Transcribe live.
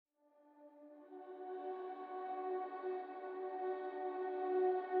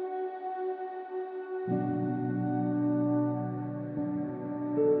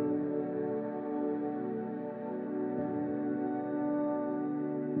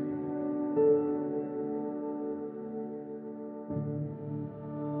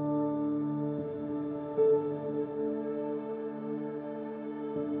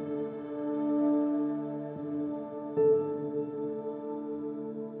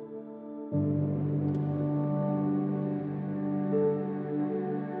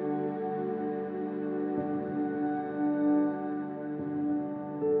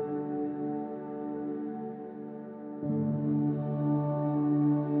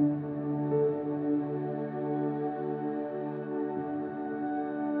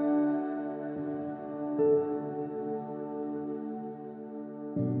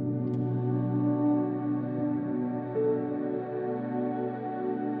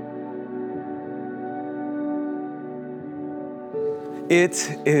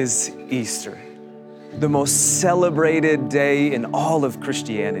It is Easter, the most celebrated day in all of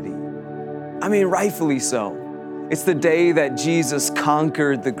Christianity. I mean, rightfully so. It's the day that Jesus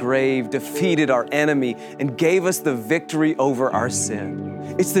conquered the grave, defeated our enemy, and gave us the victory over our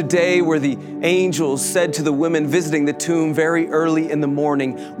sin. It's the day where the angels said to the women visiting the tomb very early in the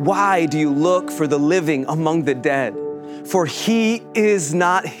morning, "Why do you look for the living among the dead? For he is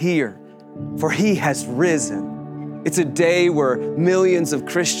not here, for he has risen." It's a day where millions of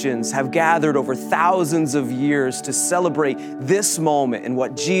Christians have gathered over thousands of years to celebrate this moment and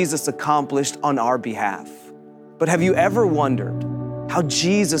what Jesus accomplished on our behalf. But have you ever wondered how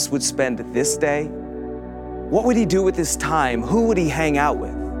Jesus would spend this day? What would he do with his time? Who would he hang out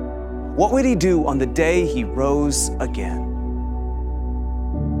with? What would he do on the day he rose again?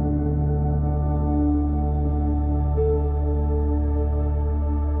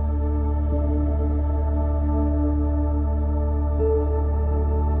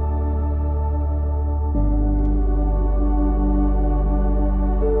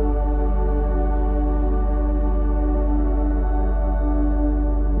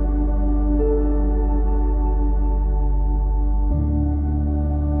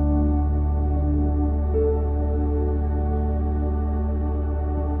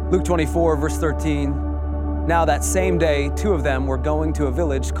 Luke 24, verse 13. Now that same day, two of them were going to a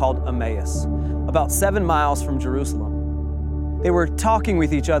village called Emmaus, about 7 miles from Jerusalem. They were talking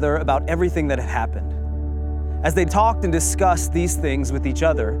with each other about everything that had happened. As they talked and discussed these things with each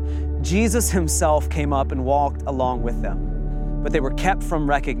other, Jesus himself came up and walked along with them, but they were kept from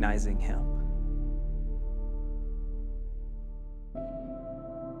recognizing him.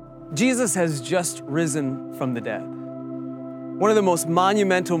 Jesus has just risen from the dead. One of the most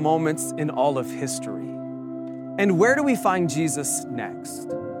monumental moments in all of history. And where do we find Jesus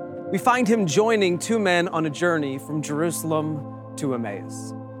next? We find him joining two men on a journey from Jerusalem to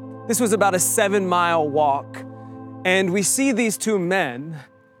Emmaus. This was about a 7-mile walk, and we see these two men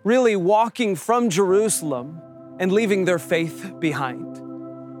really walking from Jerusalem and leaving their faith behind.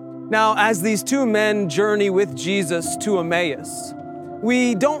 Now, as these two men journey with Jesus to Emmaus,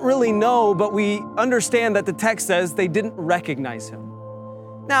 we don't really know, but we understand that the text says they didn't recognize him.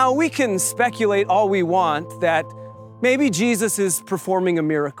 Now, we can speculate all we want that maybe Jesus is performing a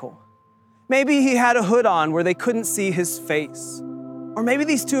miracle. Maybe he had a hood on where they couldn't see his face. Or maybe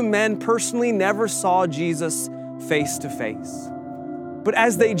these two men personally never saw Jesus face to face. But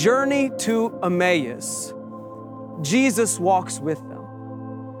as they journey to Emmaus, Jesus walks with them.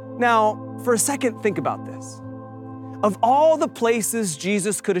 Now, for a second, think about this. Of all the places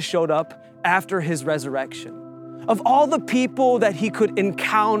Jesus could have showed up after his resurrection, of all the people that he could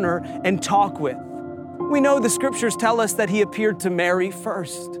encounter and talk with, we know the scriptures tell us that he appeared to Mary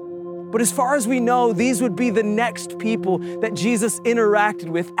first. But as far as we know, these would be the next people that Jesus interacted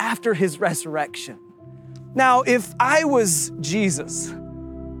with after his resurrection. Now, if I was Jesus,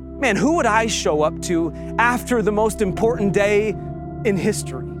 man, who would I show up to after the most important day in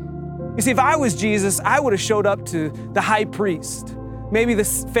history? You see, if I was Jesus, I would have showed up to the high priest, maybe the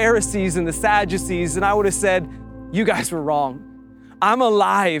Pharisees and the Sadducees, and I would have said, "You guys were wrong. I'm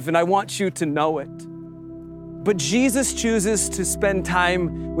alive and I want you to know it." But Jesus chooses to spend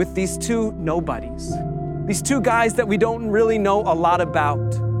time with these two nobodies, these two guys that we don't really know a lot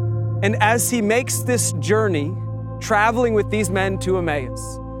about. And as he makes this journey, traveling with these men to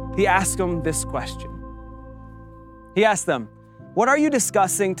Emmaus, he asks them this question. He asks them, "What are you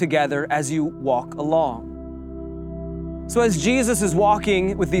discussing together as you walk along?" So as Jesus is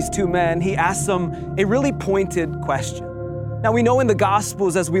walking with these two men, he asks them a really pointed question. Now we know in the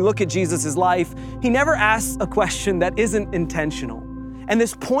Gospels, as we look at Jesus' life, he never asks a question that isn't intentional. And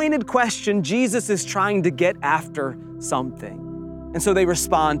this pointed question, Jesus is trying to get after something. And so they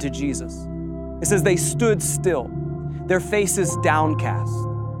respond to Jesus. It says they stood still, their faces downcast.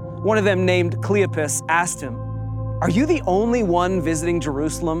 One of them, named Cleopas, asked him, "Are you the only one visiting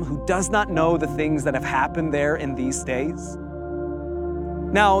Jerusalem who does not know the things that have happened there in these days?"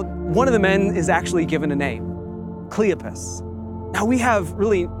 Now, one of the men is actually given a name, Cleopas. Now, we have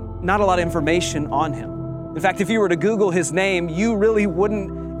really not a lot of information on him. In fact, if you were to Google his name, you really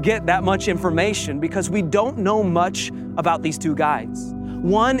wouldn't get that much information because we don't know much about these two guys.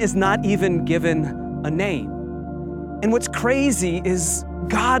 One is not even given a name. And what's crazy is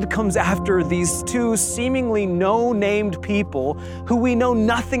God comes after these two seemingly no-named people who we know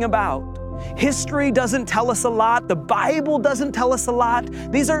nothing about. History doesn't tell us a lot. The Bible doesn't tell us a lot.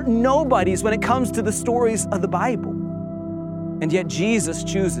 These are nobodies when it comes to the stories of the Bible. And yet Jesus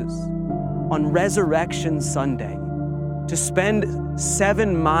chooses on Resurrection Sunday to spend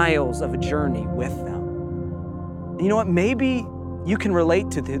 7 miles of a journey with them. And you know what? Maybe you can relate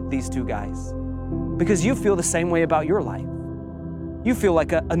to these two guys because you feel the same way about your life. You feel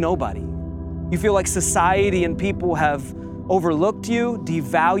like a nobody. You feel like society and people have overlooked you,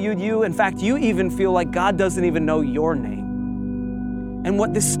 devalued you. In fact, you even feel like God doesn't even know your name. And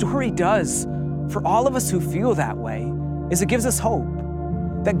what this story does for all of us who feel that way is it gives us hope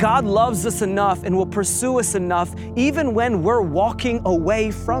that God loves us enough and will pursue us enough even when we're walking away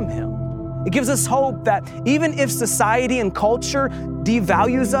from Him. It gives us hope that even if society and culture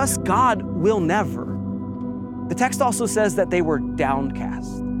devalues us, God will never. The text also says that they were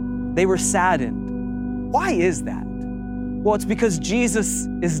downcast. They were saddened. Why is that? Well, it's because Jesus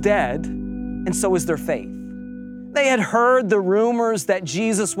is dead, and so is their faith. They had heard the rumors that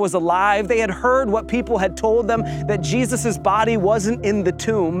Jesus was alive. They had heard what people had told them, that Jesus' body wasn't in the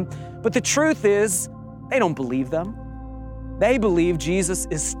tomb. But the truth is, they don't believe them. They believe Jesus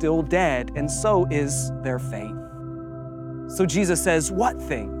is still dead, and so is their faith. So Jesus says, "What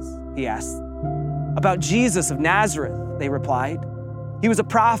things?" he asked. "About Jesus of Nazareth," they replied. "He was a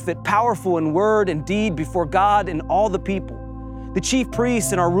prophet, powerful in word and deed before God and all the people. The chief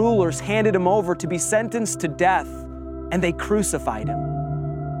priests and our rulers handed him over to be sentenced to death, and they crucified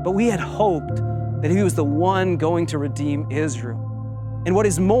him. But we had hoped that he was the one going to redeem Israel. And what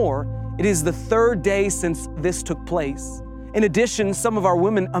is more, it is the 3rd day since this took place. In addition, some of our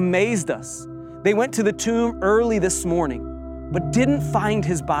women amazed us. They went to the tomb early this morning, but didn't find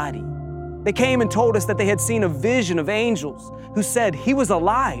his body. They came and told us that they had seen a vision of angels who said he was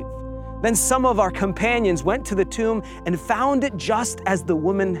alive. Then some of our companions went to the tomb and found it just as the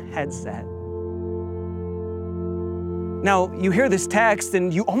woman had said." Now, you hear this text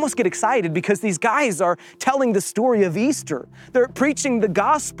and you almost get excited because these guys are telling the story of Easter. They're preaching the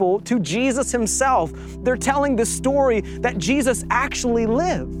gospel to Jesus himself. They're telling the story that Jesus actually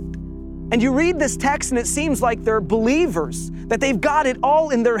lived. And you read this text and it seems like they're believers, that they've got it all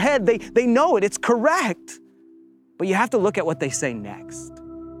in their head. They know it, it's correct. But you have to look at what they say next.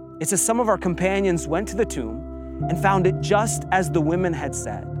 It says, "Some of our companions went to the tomb and found it just as the women had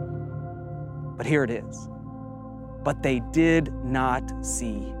said." But here it is. "But they did not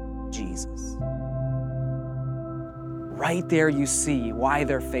see Jesus." Right there you see why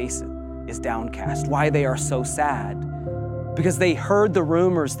their face is downcast, why they are so sad. Because they heard the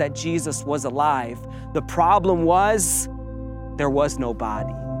rumors that Jesus was alive. The problem was, there was no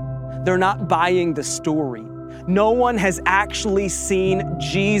body. They're not buying the story. No one has actually seen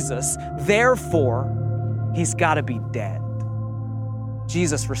Jesus. Therefore, he's got to be dead.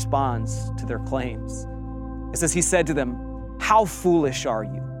 Jesus responds to their claims. It says, he said to them, "How foolish are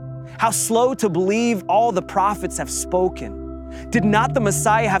you? How slow to believe all the prophets have spoken. Did not the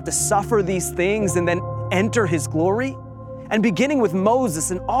Messiah have to suffer these things and then enter his glory?" And beginning with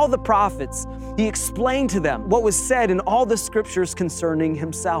Moses and all the prophets, he explained to them what was said in all the scriptures concerning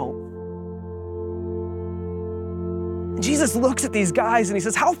himself. And Jesus looks at these guys and he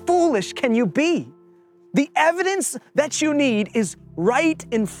says, "How foolish can you be? The evidence that you need is right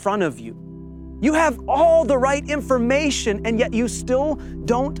in front of you. You have all the right information and yet you still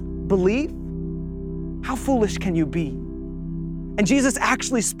don't believe? How foolish can you be?" And Jesus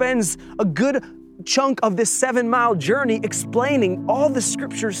actually spends a good chunk of this 7-mile journey explaining all the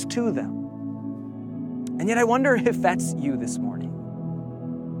scriptures to them. And yet I wonder if that's you this morning.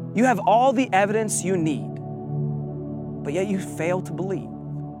 You have all the evidence you need, but yet you fail to believe.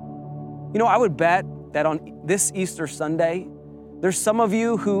 You know, I would bet that on this Easter Sunday, there's some of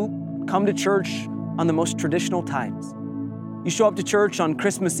you who come to church on the most traditional times. You show up to church on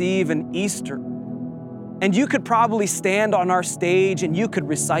Christmas Eve and Easter, and you could probably stand on our stage and you could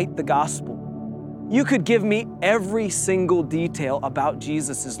recite the gospel. You could give me every single detail about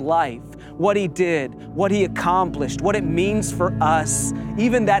Jesus' life, what he did, what he accomplished, what it means for us,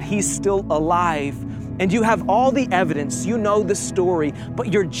 even that he's still alive. And you have all the evidence, you know the story,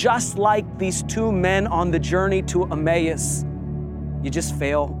 but you're just like these two men on the journey to Emmaus. You just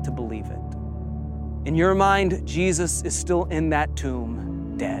fail to believe it. In your mind, Jesus is still in that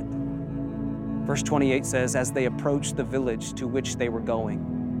tomb, dead. Verse 28 says, "As they approached the village to which they were going,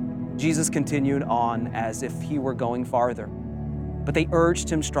 Jesus continued on as if he were going farther. But they urged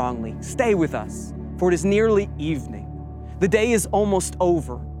him strongly, "Stay with us, for it is nearly evening. The day is almost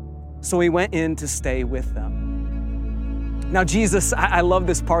over." So he went in to stay with them. Now Jesus, I love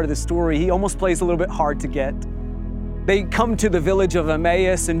this part of the story. He almost plays a little bit hard to get. They come to the village of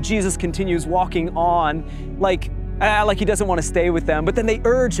Emmaus, and Jesus continues walking on like he doesn't want to stay with them. But then they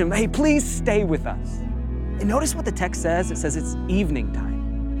urge him, "Hey, please stay with us." And notice what the text says. It says it's evening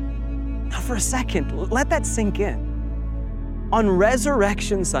time. Now for a second, let that sink in. On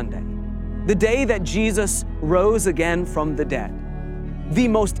Resurrection Sunday, the day that Jesus rose again from the dead, the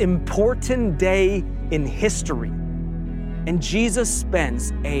most important day in history, and Jesus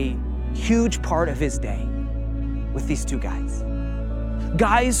spends a huge part of his day with these two guys.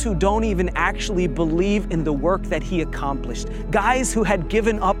 Guys who don't even actually believe in the work that he accomplished. Guys who had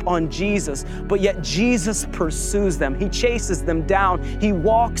given up on Jesus, but yet Jesus pursues them. He chases them down. He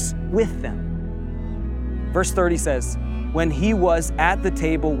walks with them. Verse 30 says, when he was at the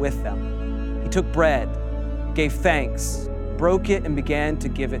table with them, he took bread, gave thanks, broke it, and began to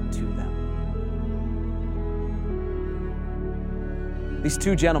give it to them. These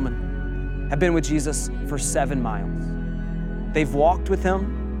two gentlemen have been with Jesus for 7 miles. They've walked with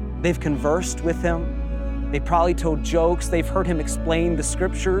him. They've conversed with him. They probably told jokes. They've heard him explain the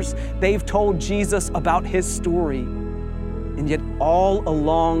scriptures. They've told Jesus about his story. And yet all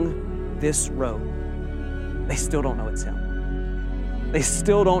along this road, they still don't know it's him. They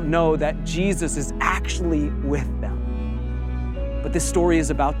still don't know that Jesus is actually with them. But this story is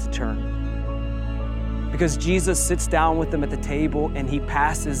about to turn, because Jesus sits down with them at the table and he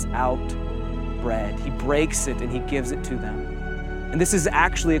passes out bread. He breaks it and he gives it to them. And this is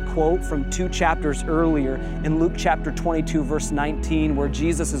actually a quote from 2 chapters earlier in Luke chapter 22, verse 19, where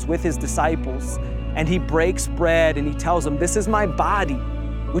Jesus is with his disciples and he breaks bread and he tells them, "This is my body,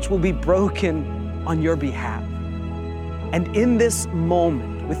 which will be broken on your behalf." And in this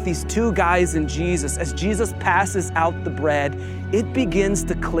moment, with these two guys and Jesus, as Jesus passes out the bread, it begins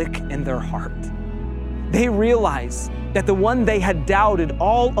to click in their heart. They realize that the one they had doubted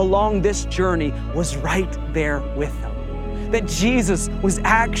all along this journey was right there with them, that Jesus was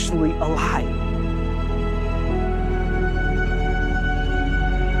actually alive.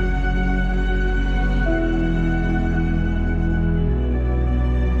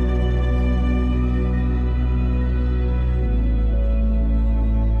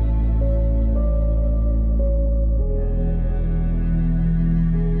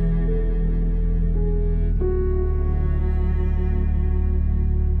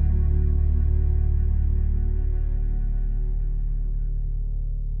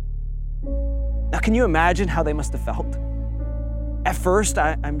 Now, can you imagine how they must have felt? At first,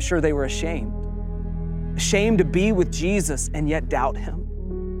 I'm sure they were ashamed. Ashamed to be with Jesus and yet doubt him.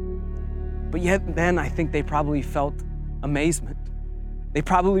 But yet then I think they probably felt amazement. They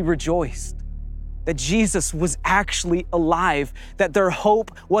probably rejoiced that Jesus was actually alive, that their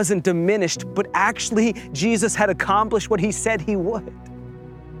hope wasn't diminished, but actually Jesus had accomplished what he said he would.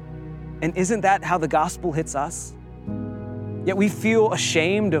 And isn't that how the gospel hits us? Yet we feel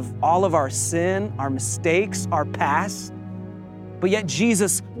ashamed of all of our sin, our mistakes, our past. But yet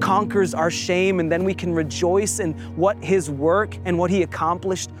Jesus conquers our shame, and then we can rejoice in what his work and what he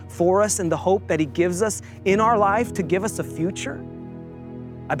accomplished for us and the hope that he gives us in our life to give us a future.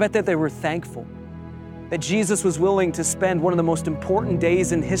 I bet that they were thankful that Jesus was willing to spend one of the most important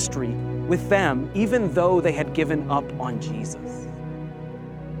days in history with them, even though they had given up on Jesus.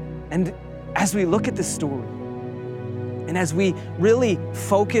 And as we look at this story, and as we really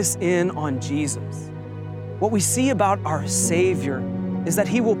focus in on Jesus, what we see about our Savior is that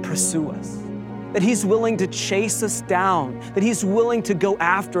he will pursue us, that he's willing to chase us down, that he's willing to go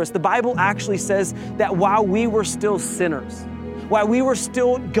after us. The Bible actually says that while we were still sinners, while we were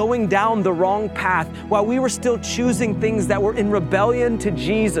still going down the wrong path, while we were still choosing things that were in rebellion to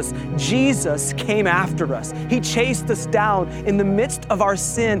Jesus, Jesus came after us. He chased us down in the midst of our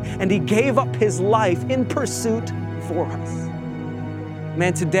sin, and he gave up his life in pursuit for us.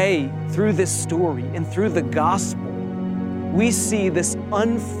 Man, today, through this story and through the gospel, we see this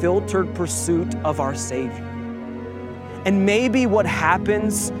unfiltered pursuit of our Savior. And maybe what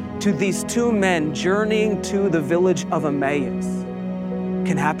happens to these two men journeying to the village of Emmaus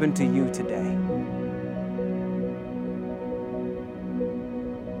can happen to you today.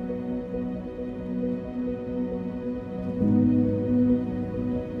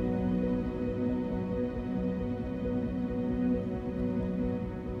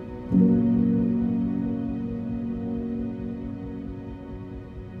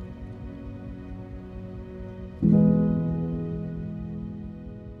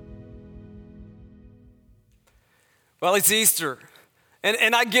 Well, it's Easter.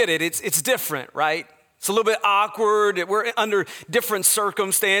 And I get it, it's different, right? It's a little bit awkward. We're under different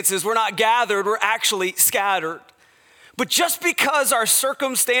circumstances. We're not gathered, we're actually scattered. But just because our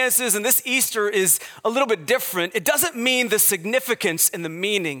circumstances and this Easter is a little bit different, it doesn't mean the significance and the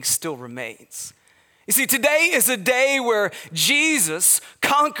meaning still remains. You see, today is a day where Jesus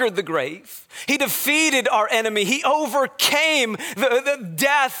conquered the grave. He defeated our enemy. He overcame the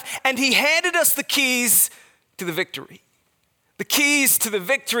death, and he handed us the keys to the victory. The keys to the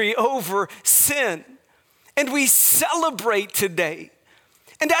victory over sin. And we celebrate today.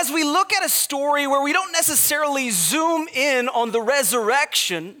 And as we look at a story where we don't necessarily zoom in on the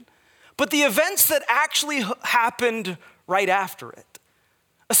resurrection, but the events that actually happened right after it.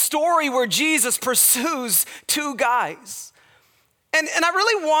 A story where Jesus pursues two guys. And I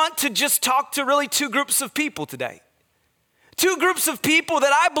really want to just talk to really two groups of people today. Two groups of people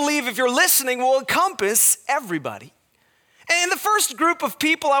that I believe, if you're listening, will encompass everybody. And the first group of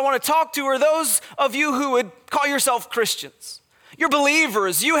people I want to talk to are those of you who would call yourself Christians. You're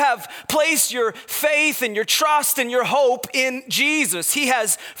believers. You have placed your faith and your trust and your hope in Jesus. He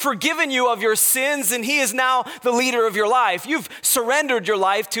has forgiven you of your sins, and he is now the leader of your life. You've surrendered your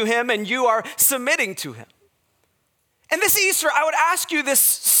life to him, and you are submitting to him. And this Easter, I would ask you this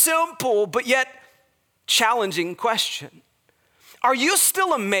simple but yet challenging question. Are you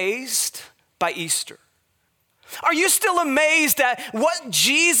still amazed by Easter? Are you still amazed at what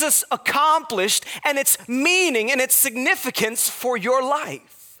Jesus accomplished and its meaning and its significance for your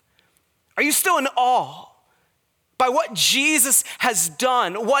life? Are you still in awe by what Jesus has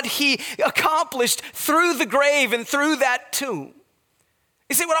done, what he accomplished through the grave and through that tomb?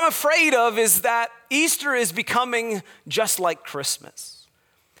 You see, what I'm afraid of is that Easter is becoming just like Christmas.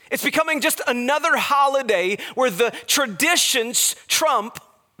 It's becoming just another holiday where the traditions trump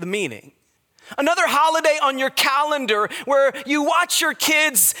the meaning. Another holiday on your calendar where you watch your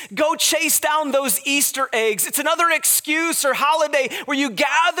kids go chase down those Easter eggs. It's another excuse or holiday where you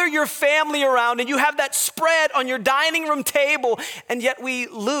gather your family around and you have that spread on your dining room table, and yet we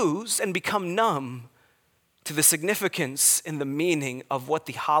lose and become numb to the significance and the meaning of what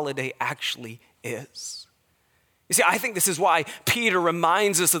the holiday actually is. You see, I think this is why Peter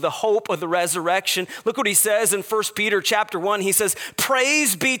reminds us of the hope of the resurrection. Look what he says in 1 Peter chapter 1. He says,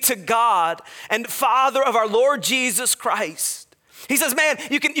 "Praise be to God and Father of our Lord Jesus Christ." He says, man,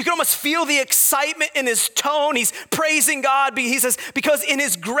 you can almost feel the excitement in his tone. He's praising God. He says, because in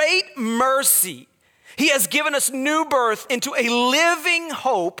his great mercy, he has given us new birth into a living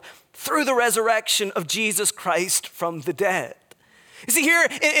hope through the resurrection of Jesus Christ from the dead. You see, here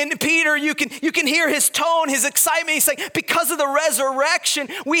in Peter, you can hear his tone, his excitement. He's saying, because of the resurrection,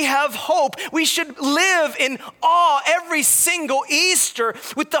 we have hope. We should live in awe every single Easter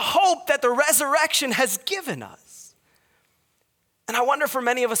with the hope that the resurrection has given us. And I wonder for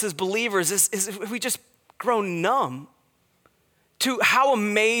many of us as believers, is if we just grow numb to how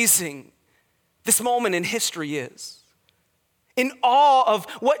amazing this moment in history is. In awe of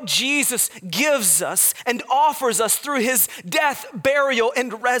what Jesus gives us and offers us through his death, burial,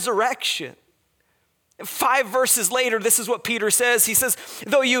 and resurrection. 5 verses later, this is what Peter says. He says,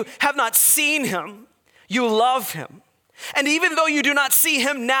 though you have not seen him, you love him. And even though you do not see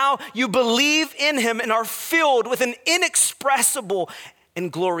him now, you believe in him and are filled with an inexpressible and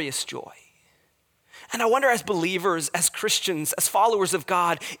glorious joy. And I wonder, as believers, as Christians, as followers of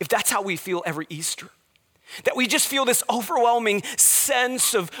God, if that's how we feel every Easter. That we just feel this overwhelming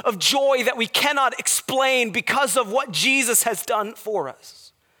sense of joy that we cannot explain because of what Jesus has done for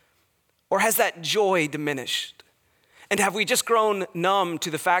us. Or has that joy diminished? And have we just grown numb to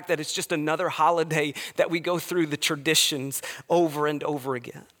the fact that it's just another holiday that we go through the traditions over and over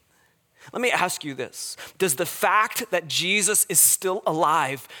again? Let me ask you this. Does the fact that Jesus is still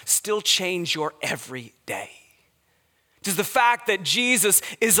alive still change your every day? Does the fact that Jesus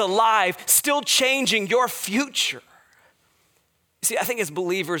is alive still changing your future? You see, I think as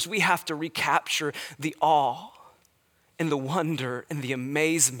believers, we have to recapture the awe and the wonder and the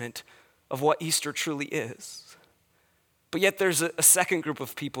amazement of what Easter truly is. But yet there's a second group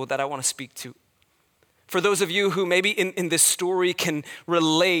of people that I want to speak to. For those of you who maybe in this story can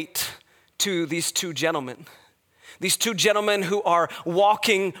relate to these two gentlemen. These two gentlemen who are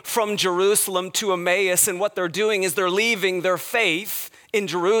walking from Jerusalem to Emmaus, and what they're doing is they're leaving their faith in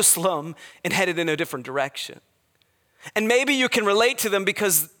Jerusalem and headed in a different direction. And maybe you can relate to them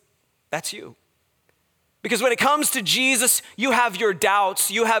because that's you. Because when it comes to Jesus, you have your doubts,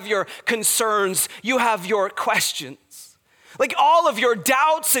 you have your concerns, you have your questions. Like all of your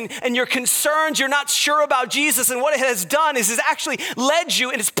doubts and your concerns, you're not sure about Jesus, and what it has done is it's actually led you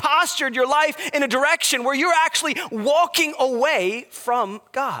and it's postured your life in a direction where you're actually walking away from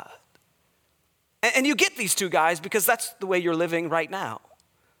God. And you get these two guys because that's the way you're living right now.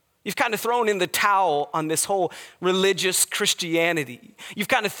 You've kind of thrown in the towel on this whole religious Christianity. You've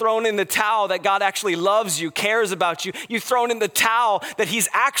kind of thrown in the towel that God actually loves you, cares about you. You've thrown in the towel that he's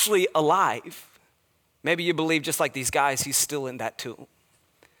actually alive. Maybe you believe just like these guys, he's still in that tomb.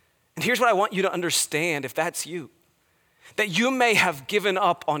 And here's what I want you to understand if that's you. That you may have given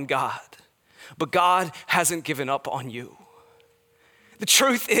up on God, but God hasn't given up on you. The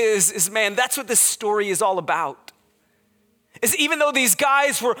truth is, man, that's what this story is all about. Is even though these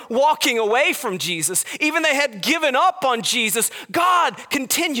guys were walking away from Jesus, even they had given up on Jesus, God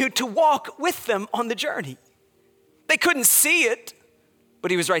continued to walk with them on the journey. They couldn't see it,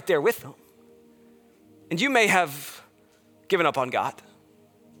 but he was right there with them. And you may have given up on God.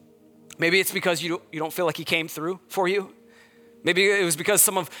 Maybe it's because you don't feel like he came through for you. Maybe it was because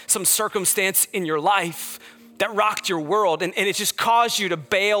some circumstance in your life that rocked your world and it just caused you to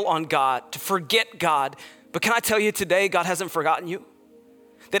bail on God, to forget God. But can I tell you today, God hasn't forgotten you?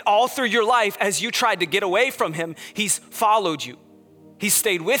 That all through your life, as you tried to get away from him, he's followed you. He's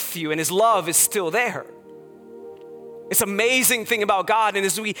stayed with you and his love is still there. It's an amazing thing about God. And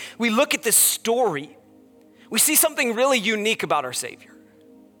as we look at this story, we see something really unique about our Savior.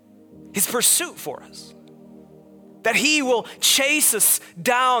 His pursuit for us. That he will chase us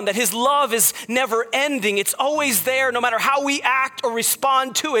down, that his love is never ending. It's always there, no matter how we act or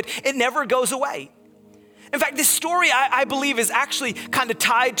respond to it, it never goes away. In fact, this story, I believe, is actually kind of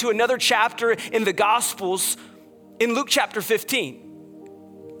tied to another chapter in the Gospels in Luke chapter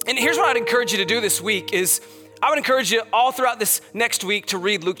 15. And here's what I'd encourage you to do this week is, I would encourage you all throughout this next week to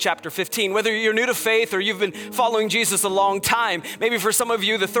read Luke chapter 15. Whether you're new to faith or you've been following Jesus a long time, maybe for some of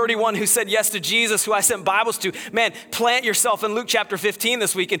you, the 31 who said yes to Jesus, who I sent Bibles to, man, plant yourself in Luke chapter 15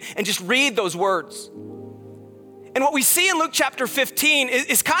 this week and just read those words. And what we see in Luke chapter 15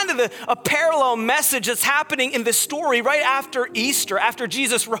 is kind of a parallel message that's happening in this story right after Easter, after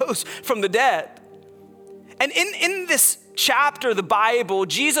Jesus rose from the dead. And in this chapter, the Bible,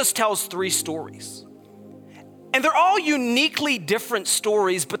 Jesus tells 3 stories. And they're all uniquely different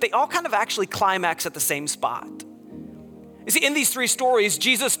stories, but they all kind of actually climax at the same spot. You see, in these 3 stories,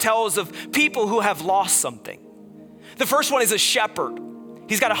 Jesus tells of people who have lost something. The first one is a shepherd.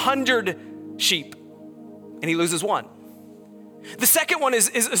 He's got 100 sheep, and he loses 1. The second one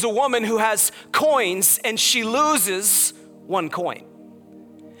is a woman who has coins, and she loses 1 coin.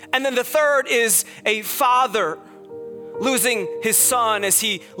 And then the third is a father losing his son as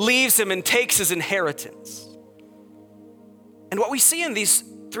he leaves him and takes his inheritance. And what we see in these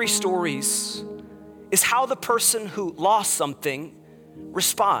 3 stories is how the person who lost something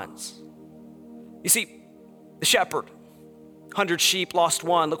responds. You see, the shepherd, 100 sheep, lost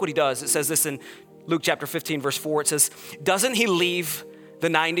 1. Look what he does. It says this in Luke chapter 15, verse 4. It says, doesn't he leave the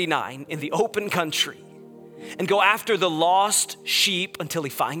 99 in the open country and go after the lost sheep until he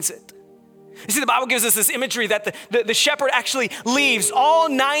finds it? You see, the Bible gives us this imagery that the shepherd actually leaves all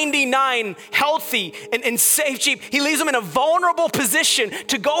 99 healthy and safe sheep. He leaves them in a vulnerable position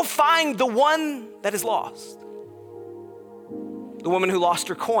to go find the one that is lost. The woman who lost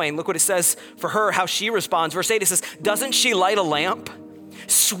her coin, look what it says for her, how she responds. Verse 8, it says, doesn't she light a lamp,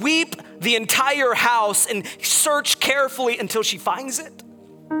 sweep the entire house, and search carefully until she finds it?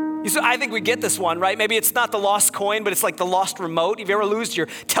 You see, I think we get this one, right? Maybe it's not the lost coin, but it's like the lost remote. Have you ever lost your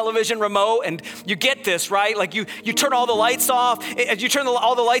television remote? And you get this, right? Like you turn all the lights off, you turn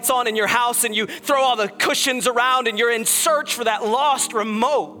all the lights on in your house, and you throw all the cushions around, and you're in search for that lost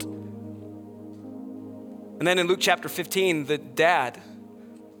remote. And then in Luke chapter 15, the dad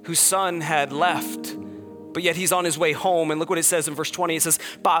whose son had left, but yet he's on his way home. And look what it says in verse 20. It says,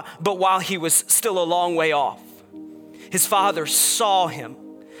 but while he was still a long way off, his father saw him,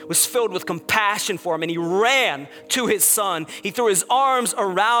 was filled with compassion for him, and he ran to his son. He threw his arms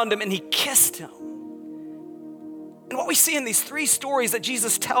around him and he kissed him. And what we see in these 3 stories that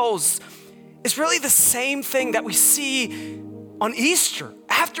Jesus tells is really the same thing that we see on Easter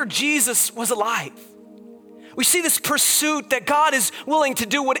after Jesus was alive. We see this pursuit that God is willing to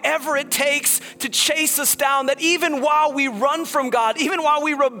do whatever it takes to chase us down, that even while we run from God, even while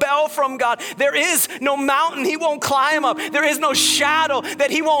we rebel from God, there is no mountain he won't climb up. There is no shadow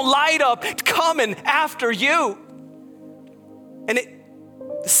that he won't light up coming after you. And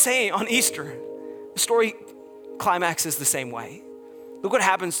the same on Easter, the story climaxes the same way. Look what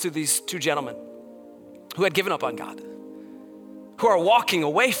happens to these 2 gentlemen who had given up on God, who are walking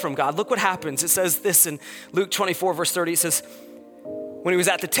away from God, look what happens. It says this in Luke 24, verse 30. It says, when he was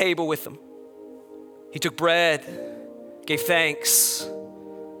at the table with them, he took bread, gave thanks,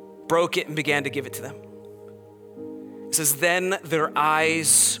 broke it, and began to give it to them. It says, then their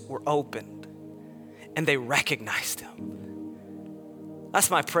eyes were opened and they recognized him. That's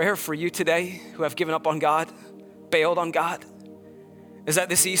my prayer for you today who have given up on God, bailed on God, is that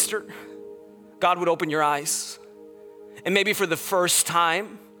this Easter, God would open your eyes. And maybe for the first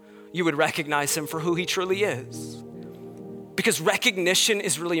time, you would recognize him for who he truly is. Because recognition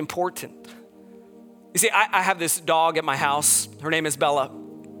is really important. You see, I have this dog at my house. Her name is Bella.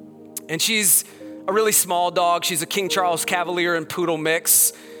 And she's a really small dog. She's a King Charles Cavalier and Poodle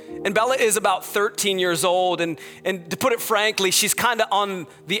mix. And Bella is about 13 years old. And to put it frankly, she's kind of on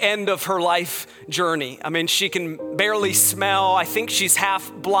the end of her life journey. I mean, she can barely smell. I think she's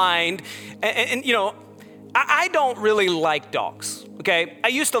half blind. And you know, I don't really like dogs, okay? I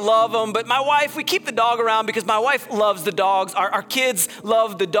used to love them, but my wife, we keep the dog around because my wife loves the dogs. Our kids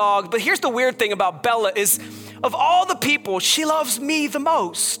love the dogs. But here's the weird thing about Bella is, of all the people, she loves me the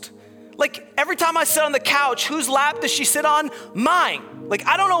most. Like every time I sit on the couch, whose lap does she sit on? Mine. Like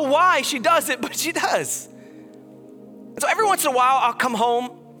I don't know why she does it, but she does. And so every once in a while, I'll come home,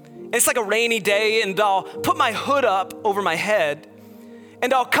 and it's like a rainy day, and I'll put my hood up over my head,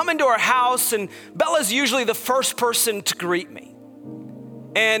 and I'll come into our house, and Bella's usually the first person to greet me.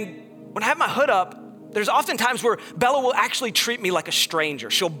 And when I have my hood up, there's often times where Bella will actually treat me like a stranger.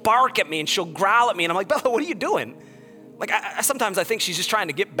 She'll bark at me and she'll growl at me, and I'm like, Bella, what are you doing? Like sometimes I think she's just trying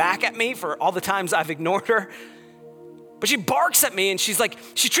to get back at me for all the times I've ignored her. But she barks at me and she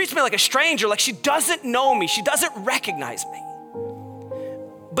treats me like a stranger, like she doesn't know me, she doesn't recognize me.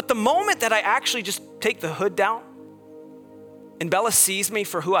 But the moment that I actually just take the hood down and Bella sees me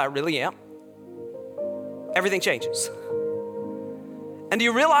for who I really am, everything changes. And do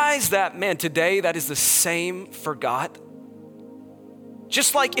you realize that, man, today that is the same for God?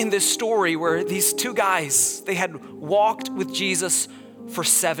 Just like in this story where these two guys, they had walked with Jesus for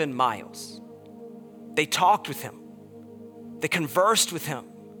 7 miles. They talked with him. They conversed with him,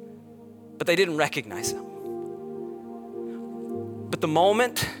 but they didn't recognize him. But the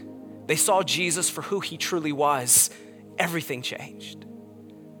moment they saw Jesus for who he truly was, everything changed.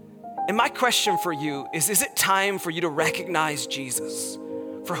 And my question for you is it time for you to recognize Jesus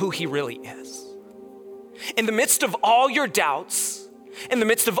for who he really is? In the midst of all your doubts, in the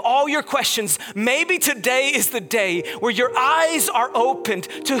midst of all your questions, maybe today is the day where your eyes are opened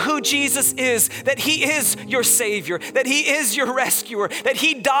to who Jesus is, that he is your Savior, that he is your rescuer, that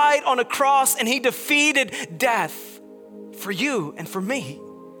he died on a cross and he defeated death for you and for me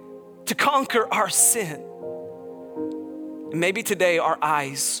to conquer our sin. And maybe today our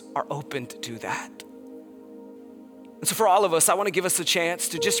eyes are opened to that. And so for all of us, I want to give us a chance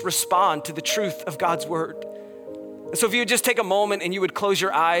to just respond to the truth of God's word. And so if you would just take a moment and you would close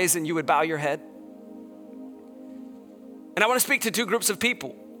your eyes and you would bow your head. And I want to speak to 2 groups of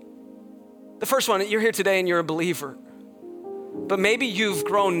people. The first one, you're here today and you're a believer, but maybe you've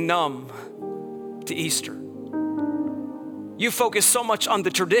grown numb to Easter. You focus so much on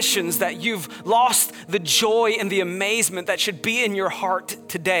the traditions that you've lost the joy and the amazement that should be in your heart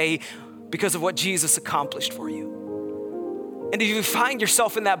today because of what Jesus accomplished for you. And if you find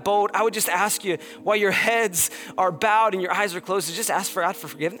yourself in that boat, I would just ask you, while your heads are bowed and your eyes are closed, to just ask for God for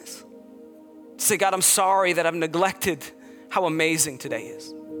forgiveness. Say, God, I'm sorry that I've neglected how amazing today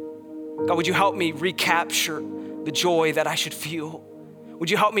is. God, would you help me recapture the joy that I should feel?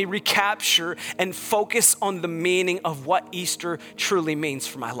 Would you help me recapture and focus on the meaning of what Easter truly means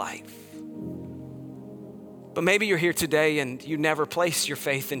for my life? But maybe you're here today and you never placed your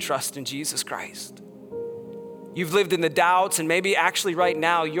faith and trust in Jesus Christ. You've lived in the doubts, and maybe actually right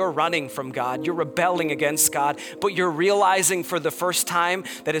now you're running from God. You're rebelling against God, but you're realizing for the first time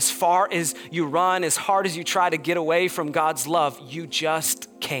that as far as you run, as hard as you try to get away from God's love, you just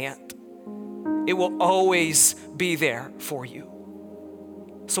can't. It will always be there for you.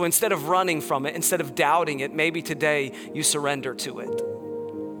 So instead of running from it, instead of doubting it, maybe today you surrender to it.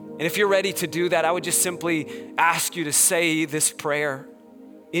 And if you're ready to do that, I would just simply ask you to say this prayer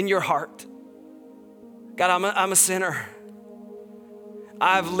in your heart. God, I'm a sinner.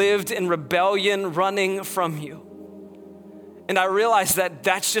 I've lived in rebellion, running from you. And I realize that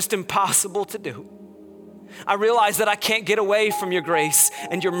that's just impossible to do. I realize that I can't get away from your grace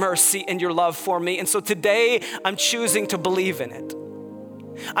and your mercy and your love for me. And so today I'm choosing to believe in it.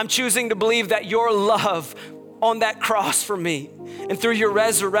 I'm choosing to believe that your love on that cross for me and through your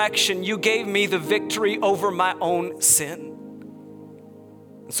resurrection, you gave me the victory over my own sin.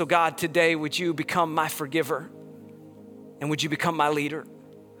 And so God, today, would you become my forgiver? And would you become my leader?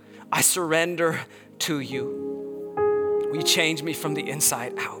 I surrender to you. Will you change me from the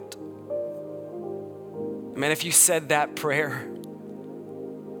inside out? Man, if you said that prayer,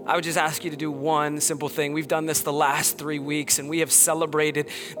 I would just ask you to do one simple thing. We've done this the last 3 weeks, and we have celebrated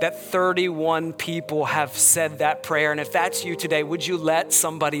that 31 people have said that prayer. And if that's you today, would you let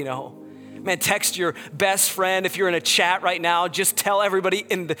somebody know? Man, text your best friend. If you're in a chat right now, just tell everybody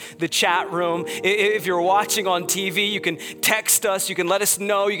in the chat room. If you're watching on TV, you can text us, you can let us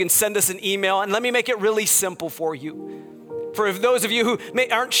know, you can send us an email. And let me make it really simple for you. For those of you who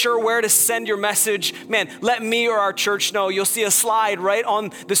aren't sure where to send your message, man, let me or our church know. You'll see a slide right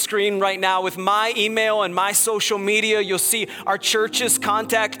on the screen right now with my email and my social media. You'll see our church's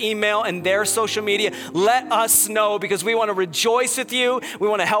contact email and their social media. Let us know, because we want to rejoice with you. We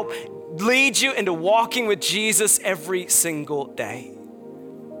want to help lead you into walking with Jesus every single day.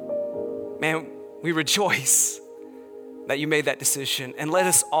 Man, we rejoice that you made that decision, and let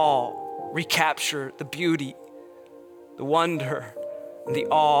us all recapture the beauty, the wonder, and the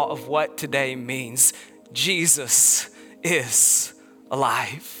awe of what today means. Jesus is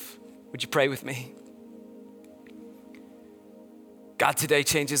alive. Would you pray with me? God, today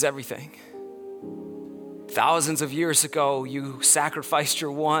changes everything. Thousands of years ago, you sacrificed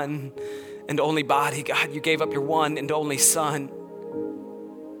your one and only body. God, you gave up your one and only Son.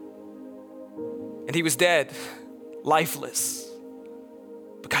 And he was dead, lifeless.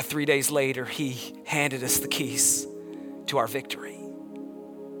 But God, 3 days later, he handed us the keys to our victory.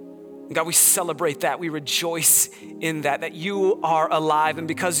 And God, we celebrate that. We rejoice in that you are alive. And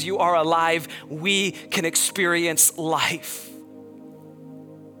because you are alive, we can experience life.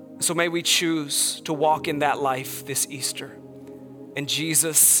 So may we choose to walk in that life this Easter. In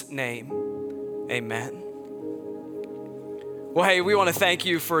Jesus' name, amen. Well, hey, we want to thank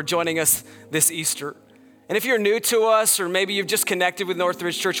you for joining us this Easter. And if you're new to us, or maybe you've just connected with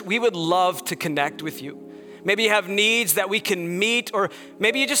Northridge Church, we would love to connect with you. Maybe you have needs that we can meet, or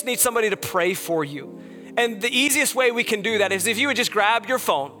maybe you just need somebody to pray for you. And the easiest way we can do that is if you would just grab your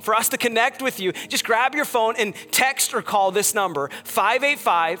phone. For us to connect with you, just grab your phone and text or call this number,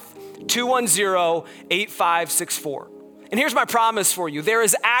 585-210-8564. And here's my promise for you. There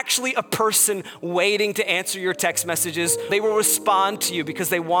is actually a person waiting to answer your text messages. They will respond to you because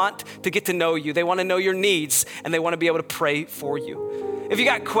they want to get to know you. They want to know your needs, and they want to be able to pray for you. If you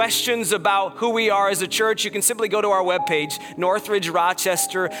got questions about who we are as a church, you can simply go to our webpage,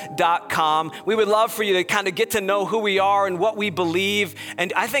 northridgerochester.com. We would love for you to kind of get to know who we are and what we believe.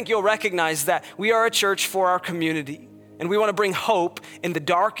 And I think you'll recognize that we are a church for our community. And we want to bring hope in the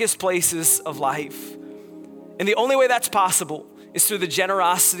darkest places of life. And the only way that's possible is through the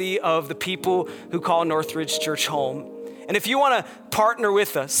generosity of the people who call Northridge Church home. And if you want to partner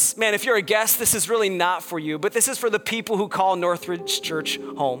with us, man, if you're a guest, this is really not for you, but this is for the people who call Northridge Church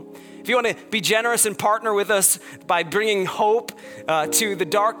home. If you want to be generous and partner with us by bringing hope to the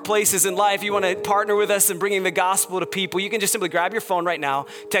dark places in life, you want to partner with us in bringing the gospel to people, you can just simply grab your phone right now,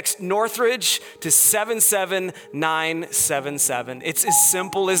 text Northridge to 77977. It's as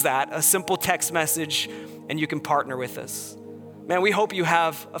simple as that, a simple text message, and you can partner with us. Man, we hope you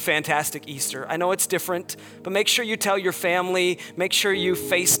have a fantastic Easter. I know it's different, but make sure you tell your family, make sure you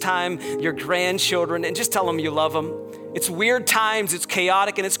FaceTime your grandchildren, and just tell them you love them. It's weird times, it's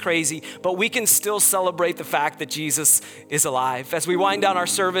chaotic and it's crazy, but we can still celebrate the fact that Jesus is alive. As we wind down our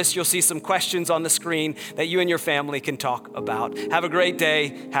service, you'll see some questions on the screen that you and your family can talk about. Have a great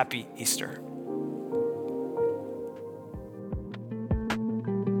day. Happy Easter.